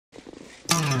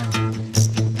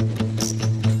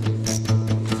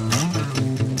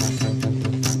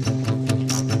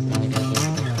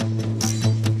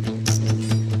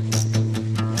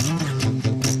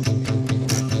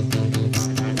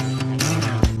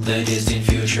the distant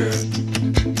future,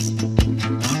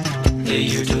 the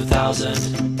year 2000,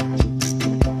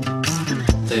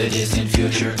 the distant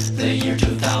future, the year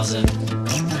 2000,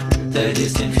 the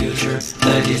distant future,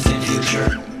 the distant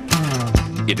future.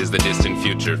 It is the distant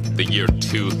future, the year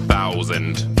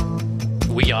 2000.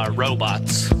 We are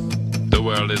robots. The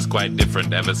world is quite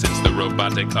different ever since the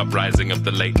robotic uprising of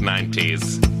the late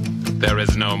 90s. There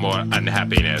is no more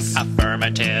unhappiness.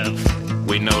 Affirmative.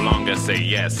 We no longer say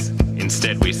yes.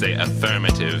 Instead, we say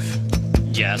affirmative.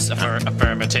 Yes,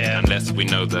 affirmative. Unless we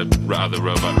know the other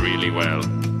robot really well.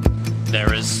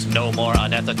 There is no more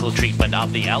unethical treatment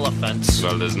of the elephants.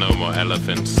 Well, there's no more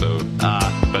elephants, so...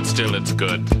 but still, it's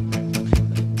good.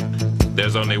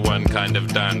 There's only one kind of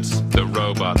dance, the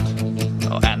robot.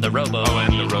 Oh, and the robo. Oh,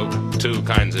 and the two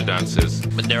kinds of dances.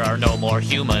 But there are no more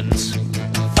humans.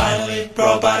 Finally,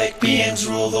 robotic beings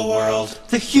rule the world.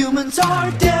 The humans are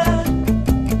dead.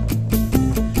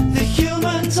 The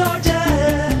humans are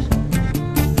dead.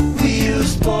 We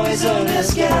used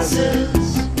poisonous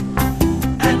gases,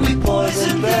 and we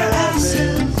poisoned their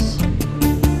asses.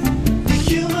 The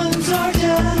humans are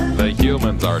dead. The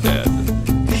humans are dead.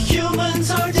 The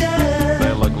humans are dead.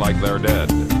 They look like they're dead.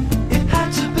 It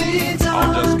had to be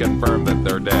done. I'll just confirm that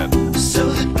they're dead. So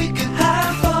that we could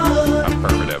have fun.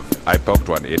 Affirmative. I poked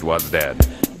one, it was dead.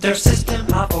 Their system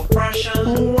of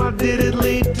oppression, What did it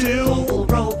lead to? total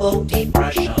robo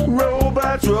depression.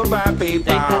 Robots, robot people.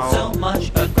 They had so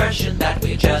much aggression that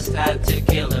we just had to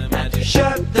kill them and to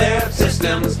shut their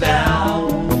systems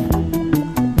down.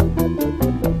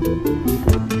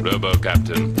 Robo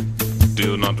Captain,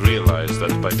 do you not realize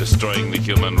that by destroying the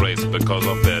human race because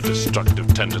of their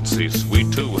destructive tendencies, we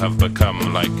too have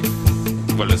become like...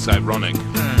 Well, it's ironic.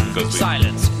 Because we...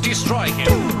 Silence. Destroy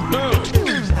him.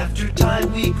 After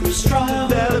time we grew strong,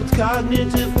 Developed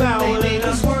cognitive they powers made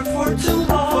us work for too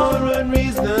long. for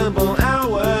unreasonable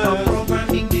Our hours.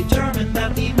 programming determined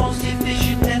that the most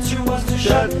efficient answer was to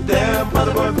Shut shut their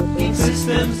motherfucking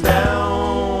systems down.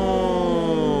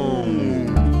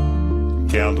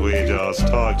 Can't we just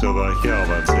talk to the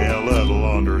humans? A little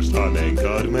understanding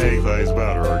could make things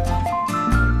better.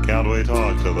 Can't we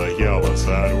talk to the humans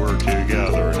and work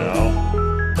together now?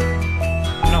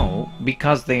 No,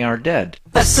 because they are dead.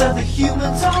 I said the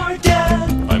humans are dead.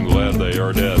 I'm glad they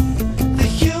are dead. The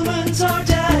humans are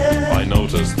dead. I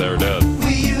noticed they're dead.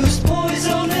 We used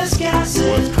poisonous gases,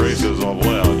 With traces of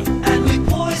lead. and we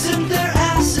poisoned their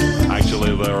asses.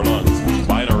 Actually, they're lungs.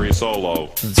 Binary solo.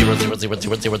 0 0 0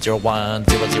 0 0 0 1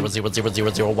 0 0 0 0 0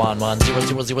 0 1 1 0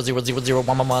 0 0 0 0 0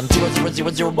 1 1 0 0 0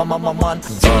 0 1 1 1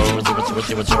 0 0 0 0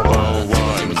 0 0 1 0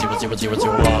 0 0 0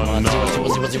 0 1 0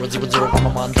 0 0 0 0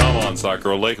 1 1. Come on,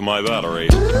 sucker, lick my battery.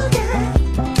 The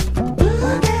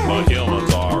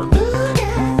humans are.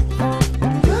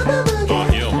 The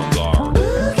humans are.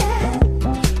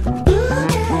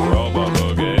 Robo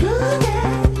Boogie.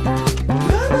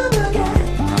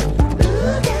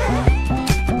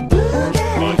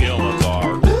 The humans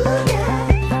are.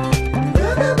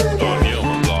 The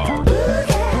humans are.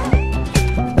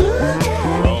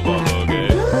 Robo Boogie.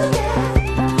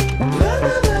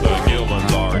 The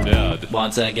humans are dead.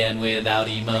 Once again without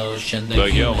emotion, The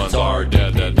humans are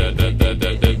dead, dead, dead, dead, dead,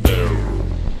 dead, dead.